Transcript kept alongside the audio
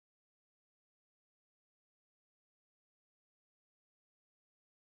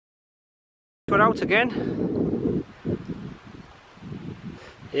We're out again.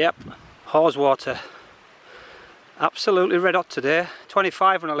 Yep, Haweswater. Absolutely red hot today.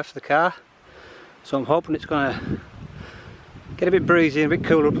 25 when I left the car. So I'm hoping it's going to get a bit breezy and a bit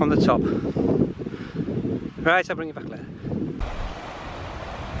cooler up on the top. Right, I'll bring you back later.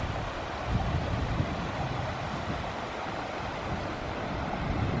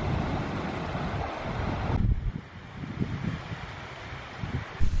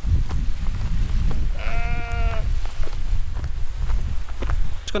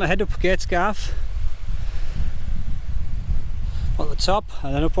 Just going to head up Gatesgarth on the top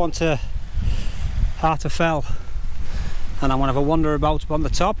and then up onto Heart of Fell, and I'm going to have a wander about up on the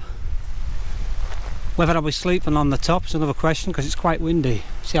top. Whether I'll be sleeping on the top is another question because it's quite windy.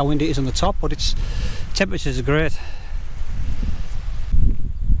 See how windy it is on the top, but its temperatures are great.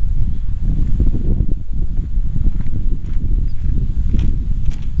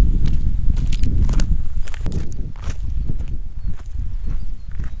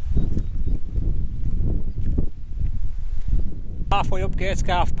 Halfway up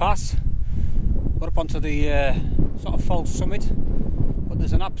Gatesgarth Pass, we're up onto the sort of false summit, but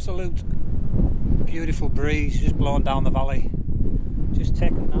there's an absolute beautiful breeze just blowing down the valley, just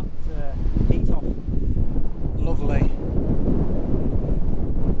taking that heat off. Lovely.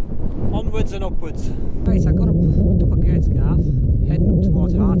 Onwards and upwards. Right, I got up at Gatesgarth, heading up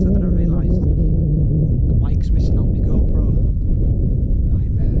towards Harter, then I realised the mic's missing out my GoPro.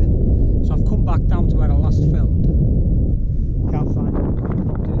 Nightmare. So I've come back down to where I last filmed. Can't find it.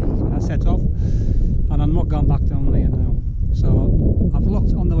 I set off and I'm not going back down there now. So I've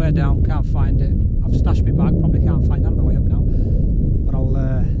looked on the way down, can't find it. I've stashed my bag, probably can't find it on the way up now. But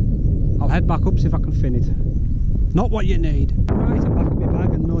I'll head back up, see if I can fin it. Not what you need. Right, I'm back with my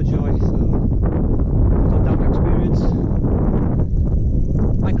bag and no joy, so not that experience.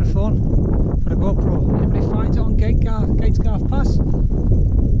 Microphone for a GoPro. Anybody finds it on Gatesgarth Pass?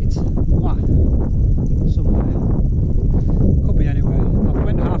 It's somewhere. Could be anywhere. I've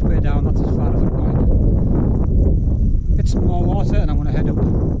went halfway down, that's as far as I'm going. Get some more water and I'm going to head up.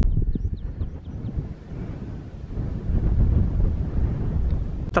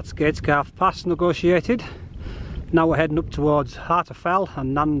 That's Gatesgarth Pass negotiated. Now we're heading up towards Heart of Fell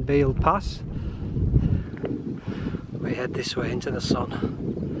and Mardale Pass. We head this way into the sun.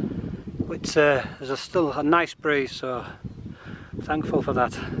 But there's still a nice breeze, so I'm thankful for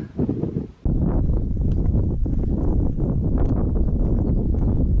that.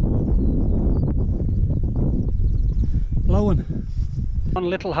 Blowing. On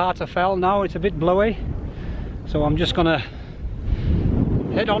Little Heart of Fell now, it's a bit blowy, so I'm just gonna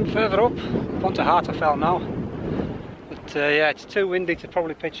head on further up onto Heart of Fell now. But yeah, it's too windy to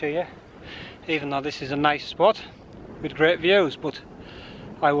probably picture you, even though this is a nice spot with great views, but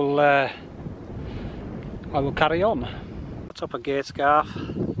I will carry on. What's up at Gatesgarth?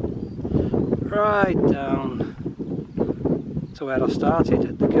 Right down to where I started,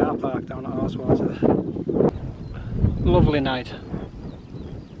 at the car park down at Haweswater. Lovely night.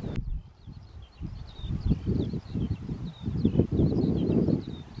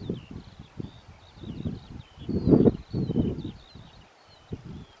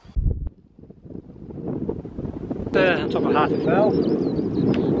 On top of Heart of Fell,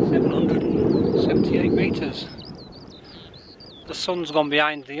 778 metres. The sun's gone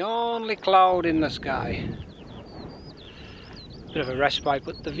behind the only cloud in the sky. Bit of a respite,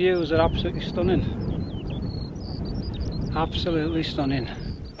 but the views are absolutely stunning. Absolutely stunning.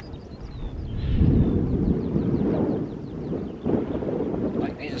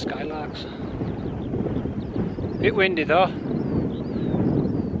 Like these are skylarks. Bit windy though.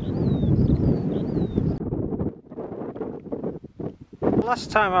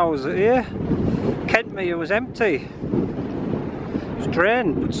 Last time I was here, Kentmere was empty. It was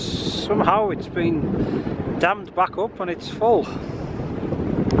drained, but somehow it's been dammed back up and it's full.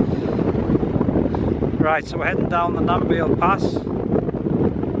 Right, so we're heading down the Rambler Pass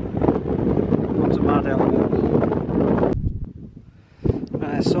onto Mardale lll.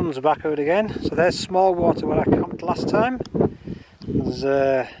 The sun's back out again, so there's small water where I camped last time. There's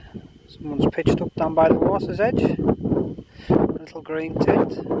someone's pitched up down by the water's edge. A little green tent.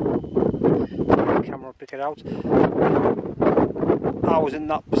 The camera will pick it out. I was in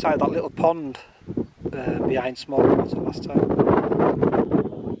that beside that little pond behind small water last time.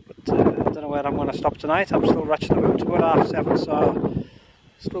 I don't know where I'm going to stop tonight. I'm still ratcheting about to about 7:30, so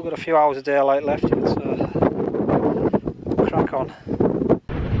still got a few hours of daylight left yet, so crack on.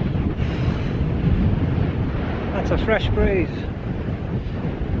 That's a fresh breeze,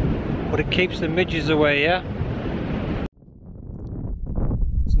 but it keeps the midges away, yeah?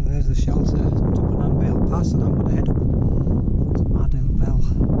 So there's the shelter.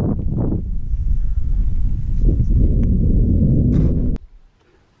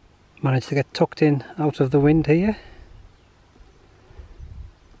 Managed to get tucked in out of the wind here.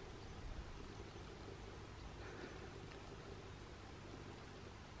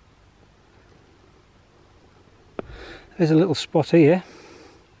 There's a little spot here,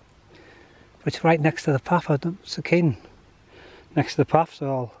 but it's right next to the path. I don't see keen next to the path,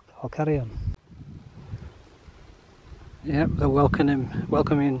 so I'll carry on. Yep, the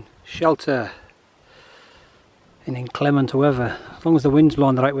welcoming shelter in inclement weather. As long as the wind's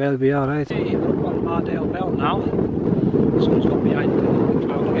blowing the right way, it'll be alright. Hey, we're up on Mardale lll now. Someone's got behind the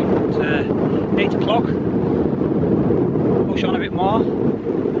cloud again, but 8 o'clock. Push on a bit more.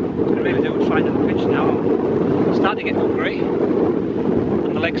 What I really do is find the pitch now. I'm starting to get hungry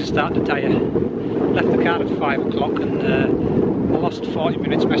and the legs are starting to tire. Left the car at 5 o'clock and I lost 40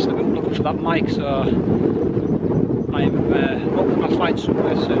 minutes messing about looking for that mic, so I'm hoping I'll find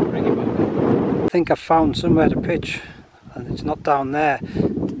somewhere soon, bring it back. I think I've found somewhere to pitch, and it's not down there.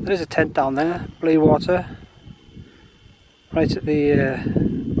 There is a tent down there, blue water, right at the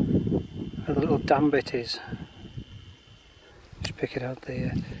where the little dam bit is. Just pick it out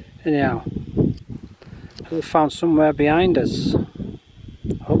there. Anyhow, we've found somewhere behind us,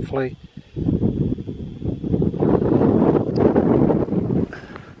 hopefully.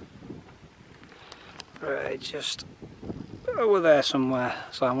 Right, just over there somewhere.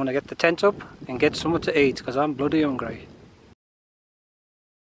 So I'm going to get the tent up and get something to eat because I'm bloody hungry.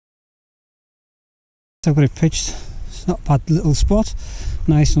 I've got it pitched. It's not a bad little spot,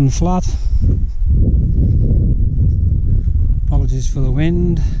 nice and flat. Apologies for the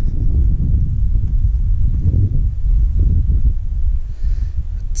wind.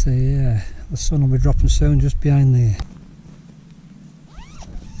 But yeah, the sun will be dropping soon just behind there.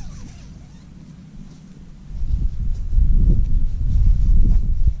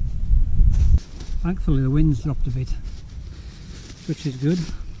 Thankfully the wind's dropped a bit, which is good.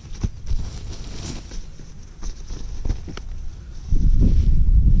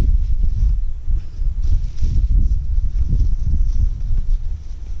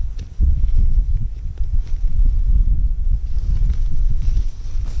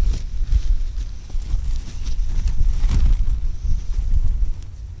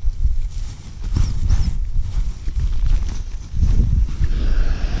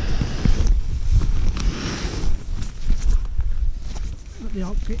 The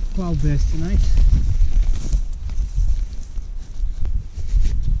Alpkit cloud base tonight.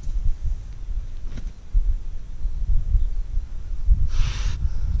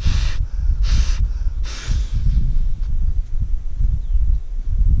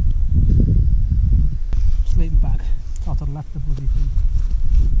 Sleeping bag. Thought I'd left the bloody thing.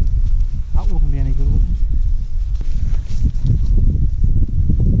 That wouldn't be any good, would it?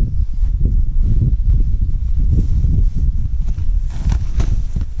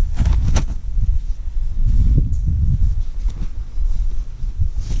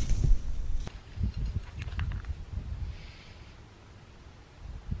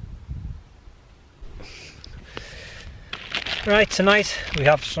 Right, tonight we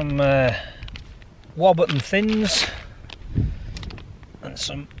have some Warburton thins and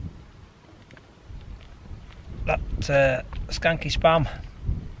some that skanky spam,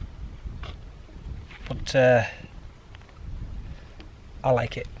 but I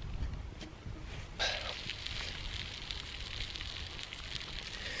like it.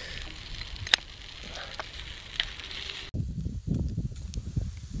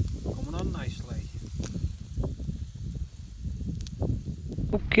 Coming on nicely.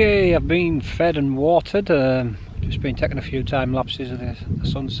 Okay, I've been fed and watered, just been taking a few time lapses of the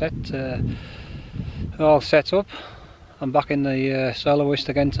sunset, all set up. I'm back in the Soloist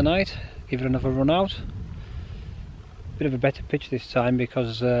again tonight, give it another run out. Bit of a better pitch this time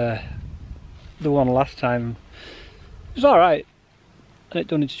because the one last time was alright and it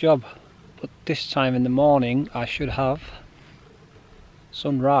done its job, but this time in the morning I should have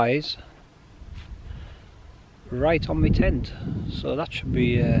sunrise right on my tent, so that should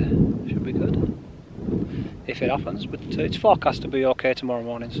be good if it happens. But it's forecast to be okay tomorrow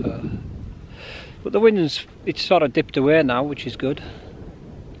morning. So, but the wind's it's sort of dipped away now, which is good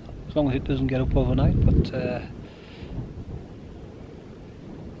as long as it doesn't get up overnight. But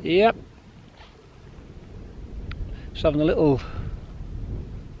yep, just having a little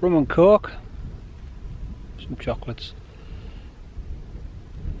rum and coke, some chocolates.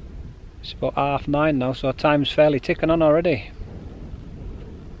 It's about 9:30 now, so time's fairly ticking on already.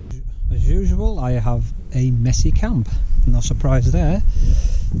 As usual, I have a messy camp. No surprise there.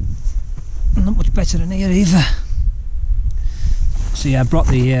 Not much better in here either. So yeah, I brought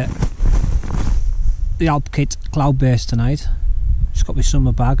the Alpkit cloud base tonight. Just got my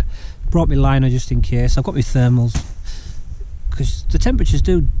summer bag. Brought my liner just in case. I've got my thermals, because the temperatures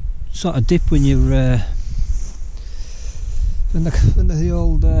do sort of dip when you're when the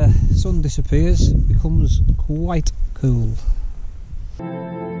old sun disappears. It becomes quite cool.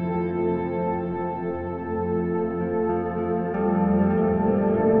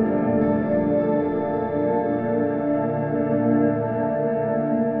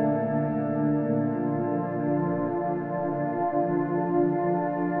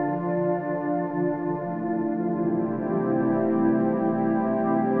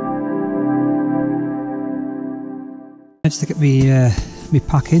 To get me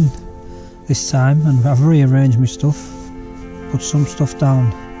pack in this time, and I've rearranged my stuff, put some stuff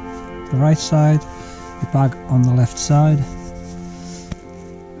down the right side, my bag on the left side,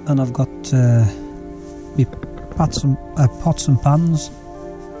 and I've got my pots and pans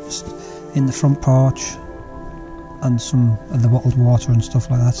in the front porch, and some of the bottled water and stuff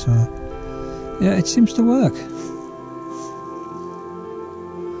like that. So yeah, it seems to work.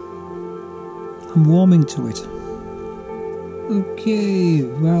 I'm warming to it. Okay,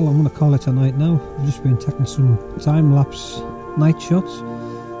 well, I'm going to call it a night now. I've just been taking some time-lapse night shots,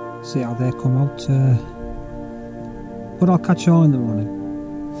 see how they come out, but I'll catch you all in the morning.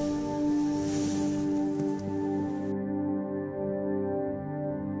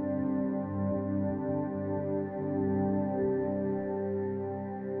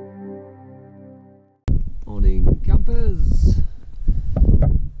 Morning, campers!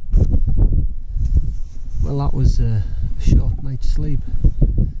 Well, that was a short night's sleep.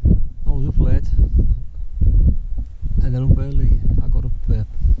 I was up late and then up early. I got up,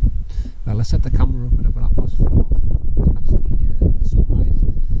 well, I set the camera up at about 4:30 to catch the sunrise.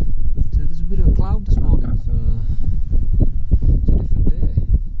 But, there's a bit of a cloud this morning, so it's a different day.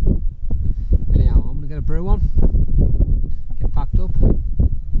 Anyhow, I'm going to get a brew on, get packed up,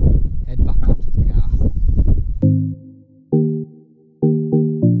 head back down to the car.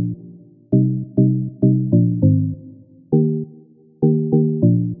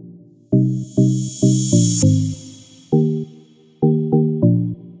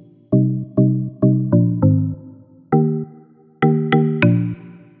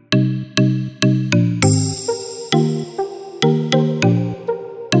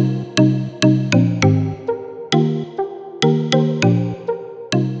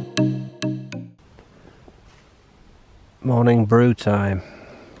 Morning brew time.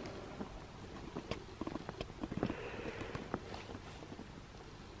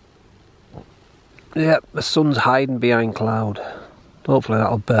 Yep, the sun's hiding behind cloud. Hopefully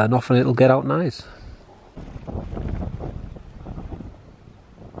that'll burn off and it'll get out nice.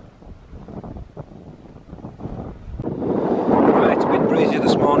 Right, it's a bit breezy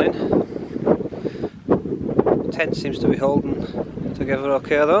this morning. The tent seems to be holding together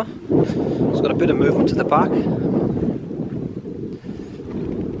okay though. It's got a bit of movement to the back.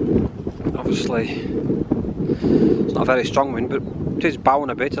 Obviously it's not a very strong wind, but it is bowing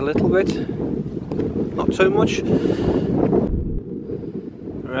a little bit, not too much.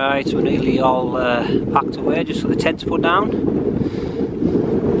 Right, we're nearly all packed away, just for the tent to put down.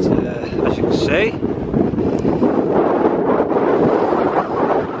 But, as you can see,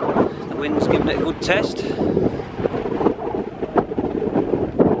 the wind's giving it a good test.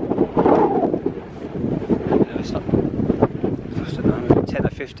 It's not, I don't know, maybe 10 or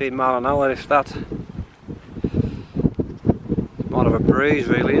 15 mile an hour, if that. More of a breeze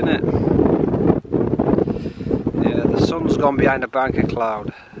really, isn't it? Yeah, the sun's gone behind a bank of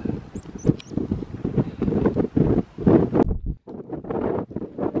cloud.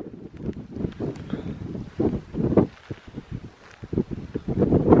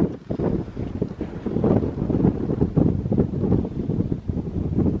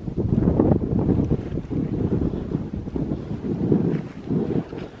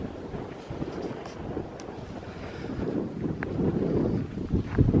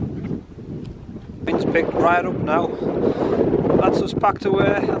 Wind's picked right up now. That's us packed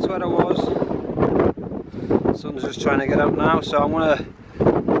away, that's where I was. The sun's just trying to get out now, so I'm going to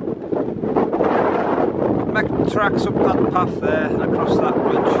make tracks up that path there and across that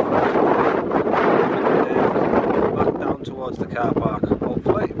ridge. Back down towards the car park,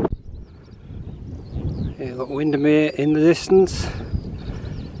 hopefully. Yeah, got Windermere in the distance.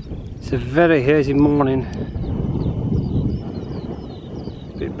 It's a very hazy morning.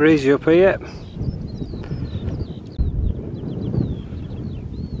 Bit breezy up here.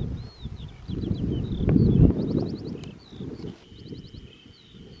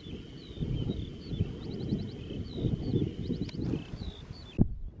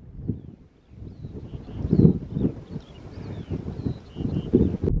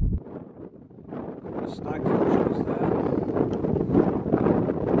 stags options there.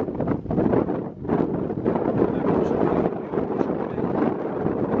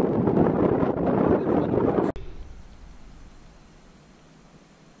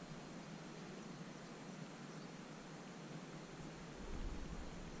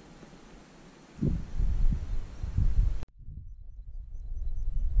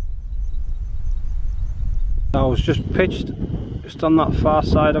 I was just pitched just on that far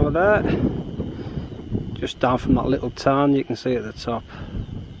side over there, just down from that little tarn you can see at the top.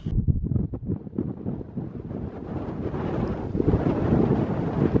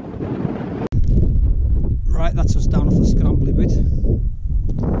 Right, that's us down off the scrambly bit.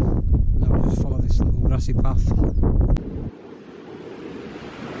 Now we'll just follow this little grassy path.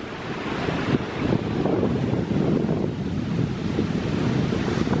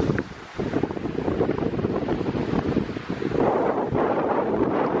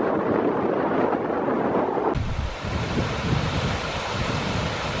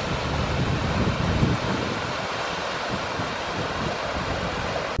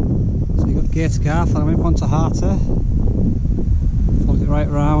 Garth, and I went onto Harter, followed it right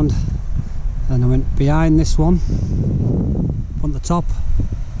round, and I went behind this one, on the top,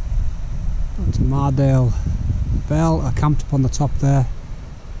 onto Mardale lll. I camped up on the top there.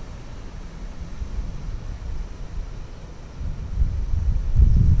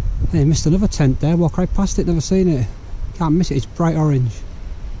 Hey, missed another tent there, walk right past it, never seen it. Can't miss it, it's bright orange.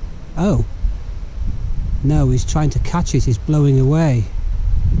 Oh, no, he's trying to catch it, he's blowing away.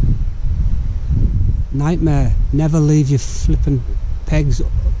 Nightmare, never leave your flippin' pegs.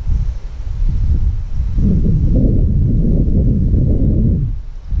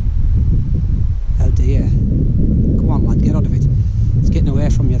 Oh dear. Come on lad, get out of it. It's getting away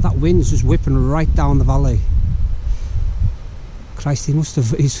from you. That wind's just whipping right down the valley. Christ, he must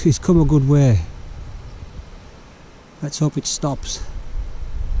have, he's come a good way. Let's hope it stops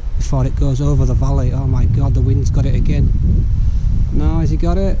before it goes over the valley. Oh my god, the wind's got it again. No, has he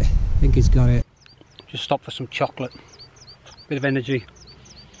got it? I think he's got it. Just stopped for some chocolate, bit of energy.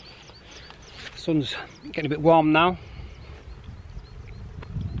 Sun's getting a bit warm now.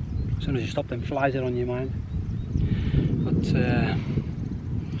 As soon as you stop, them flies are on your mind. But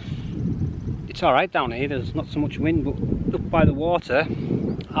it's all right down here. There's not so much wind, but up by the water,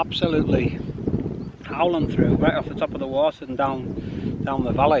 absolutely howling through, right off the top of the water and down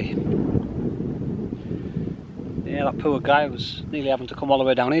the valley. Yeah, that poor guy was nearly having to come all the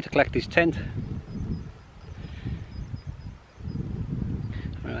way down here to collect his tent.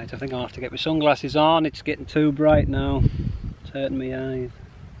 Right, I think I'll have to get my sunglasses on. It's getting too bright now. It's hurting my eyes.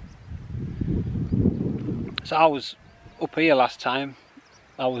 So I was up here last time.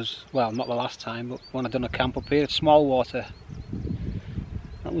 Well, not the last time, but when I done a camp up here at Smallwater.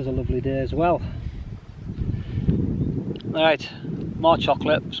 That was a lovely day as well. Alright, more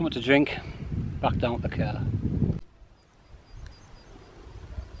chocolate, something to drink, back down at the car.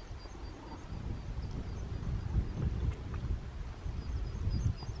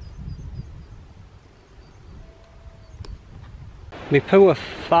 My poor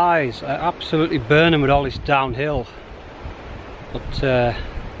thighs are absolutely burning with all this downhill, but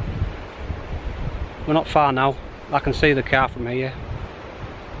we're not far now. I can see the car from here,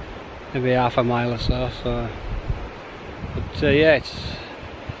 maybe half a mile or so. But yeah, it's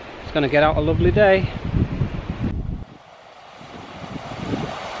going to get out a lovely day.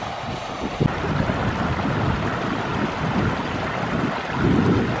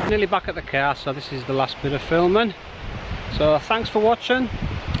 Nearly back at the car, so this is the last bit of filming. So thanks for watching,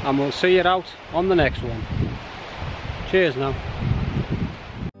 and we'll see you out on the next one. Cheers now.